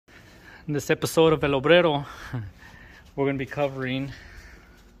In this episode of El Obrero, we're going to be covering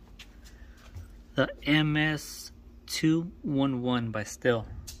the MS211 by Stihl.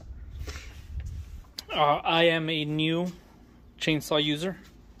 I am a new chainsaw user.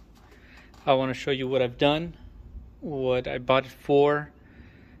 I want to show you what I've done, what I bought it for,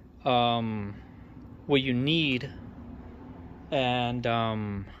 what you need,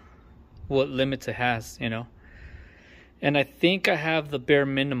 and what limits it has, you know. And I think I have the bare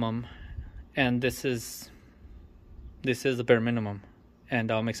minimum, and this is the bare minimum. And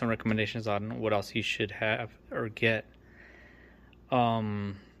I'll make some recommendations on what else you should have or get.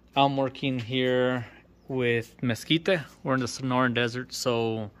 I'm working here with Mesquite. We're in the Sonoran Desert,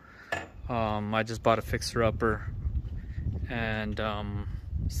 so I just bought a fixer-upper, and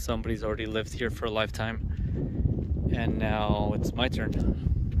somebody's already lived here for a lifetime, and now it's my turn.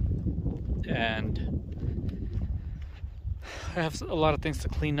 And I have a lot of things to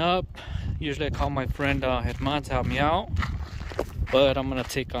clean up. Usually I call my friend Herman to help me out, but I'm gonna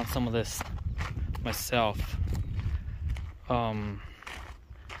take on some of this myself. And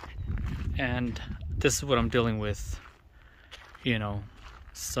this is what I'm dealing with. You know,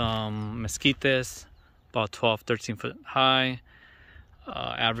 some mesquites, about 12-13 foot high,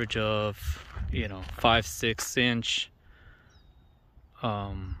 average of 5-6 inch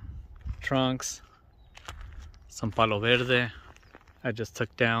trunks. Some palo verde I just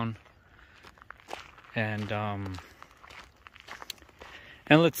took down, and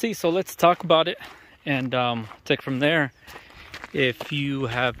let's see. So let's talk about it and take from there. If you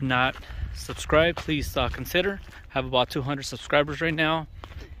have not subscribed, please consider. I have about 200 subscribers right now,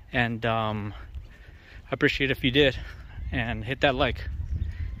 and I appreciate if you did, and hit that like.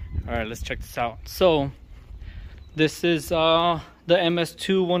 All right, let's check this out. So this is the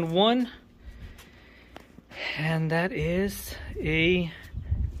MS211, and that is a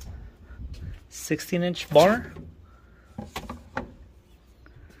 16-inch bar.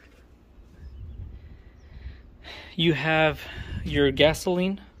 You have your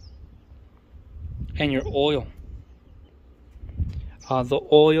gasoline and your oil. The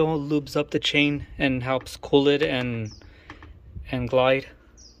oil lubes up the chain and helps cool it and glide.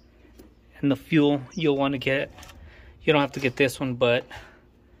 And the fuel you'll want to get, you don't have to get this one, but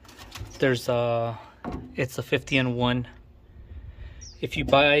there's it's a 50-in-1. If you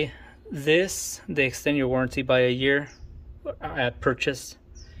buy this, they extend your warranty by a year at purchase.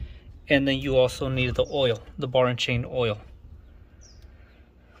 And then you also need the oil, the bar and chain oil.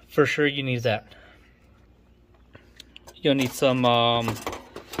 For sure you need that. You'll need some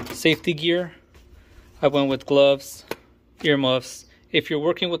safety gear. I went with gloves, earmuffs. If you're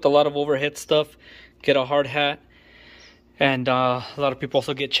working with a lot of overhead stuff, get a hard hat. And a lot of people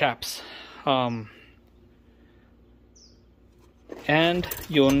also get chaps. And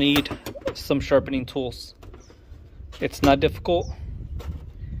you'll need some sharpening tools. It's not difficult.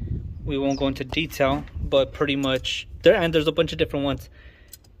 We won't go into detail, but pretty much there's a bunch of different ones.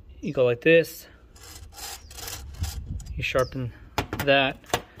 You go like this, you sharpen that,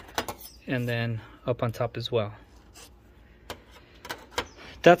 and then up on top as well.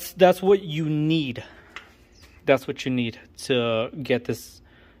 That's what you need. That's what you need to get this,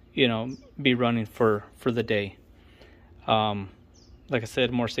 be running for the day. Like I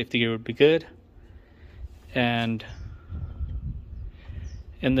said, more safety gear would be good. And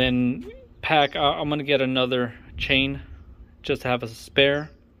then pack, I'm gonna get another chain just to have as a spare.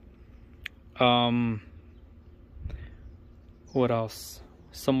 What else?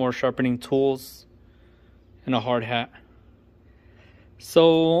 Some more sharpening tools and a hard hat.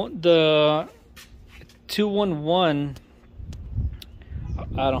 So the 211,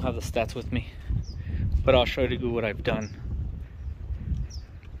 I don't have the stats with me, but I'll show you what I've done.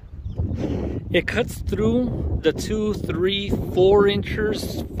 It cuts through the 2, 3, 4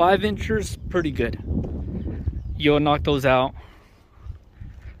 inches, 5 inches pretty good. You'll knock those out.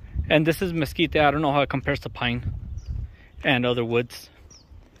 And this is mesquite. I don't know how it compares to pine and other woods.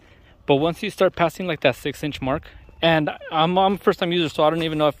 But once you start passing like that 6-inch mark, and I'm a first-time user, so I don't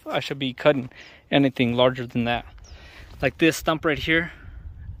even know if I should be cutting anything larger than that. Like this stump right here,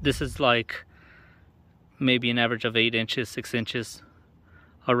 this is like maybe an average of 8 inches, 6 inches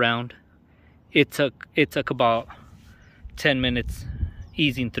around. It took about 10 minutes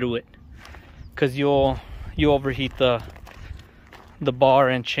easing through it, because you overheat the bar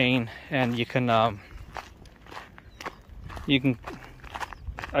and chain, and you can I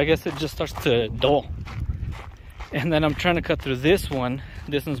guess it just starts to dull. And then I'm trying to cut through this one.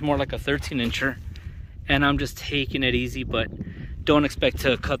 This one's more like a 13-incher, and I'm just taking it easy, but don't expect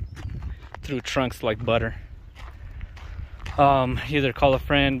to cut through trunks like butter. Either call a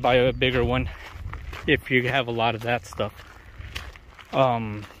friend, buy a bigger one if you have a lot of that stuff.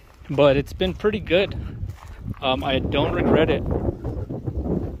 But it's been pretty good. I don't regret it.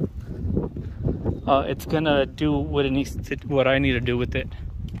 It's gonna do what it needs to, what I need to do with it.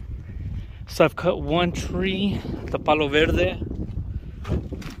 So I've cut one tree, the palo verde.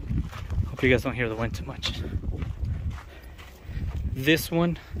 Hope you guys don't hear the wind too much. This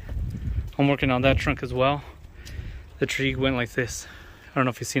one, I'm working on that trunk as well. The tree went like this. I don't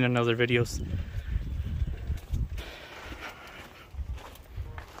know if you've seen it in other videos.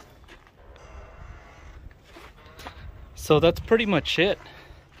 So that's pretty much it.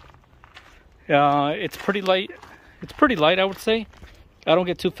 It's pretty light. It's pretty light, I would say. I don't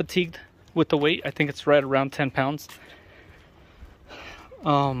get too fatigued with the weight. I think it's right around 10 pounds.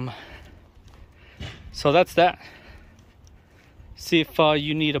 So that's that. See if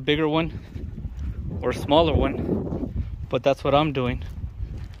you need a bigger one or a smaller one. But that's what I'm doing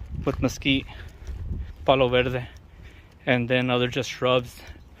with mesquite, palo verde, and then other just shrubs.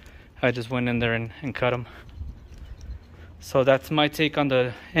 I just went in there and cut them. So that's my take on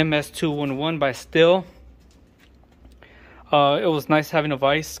the MS211 by Stihl. It was nice having a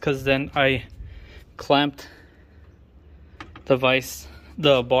vise, because then I clamped the vise,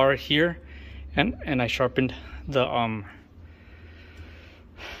 the bar here, and I sharpened the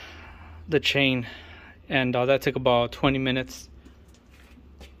chain, and that took about 20 minutes.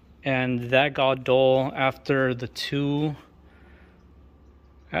 And that got dull after the two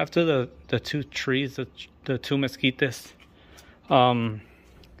trees, the two mesquites.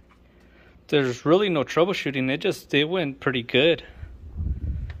 There's really no troubleshooting. It went pretty good.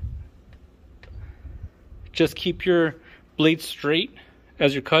 Just keep your blade straight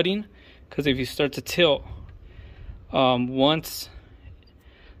as you're cutting, because if you start to tilt, once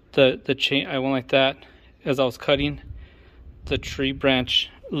the chain, I went like that as I was cutting, the tree branch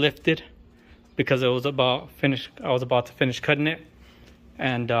lifted because it was about finished. I was about to finish cutting it,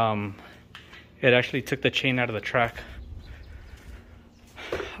 and it actually took the chain out of the track.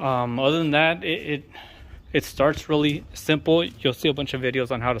 Other than that, it starts really simple. You'll see a bunch of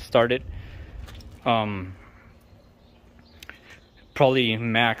videos on how to start it. Probably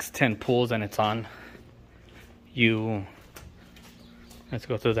max 10 pulls and it's on. Let's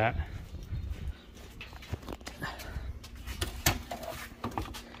go through that.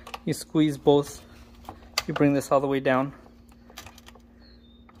 You squeeze both. You bring this all the way down.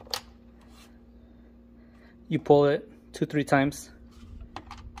 You pull it 2-3 times.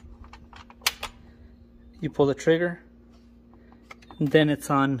 You pull the trigger, and then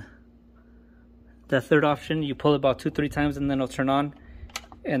it's on. The third option, you pull it about 2-3 times, and then it'll turn on,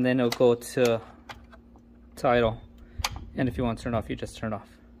 and then it'll go to idle. And if you want to turn off, you just turn off.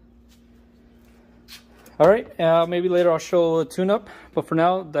 All right, maybe later I'll show a tune-up, but for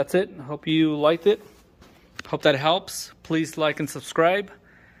now, that's it. Hope you liked it. Hope that helps. Please like and subscribe.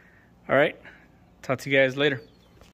 All right, talk to you guys later.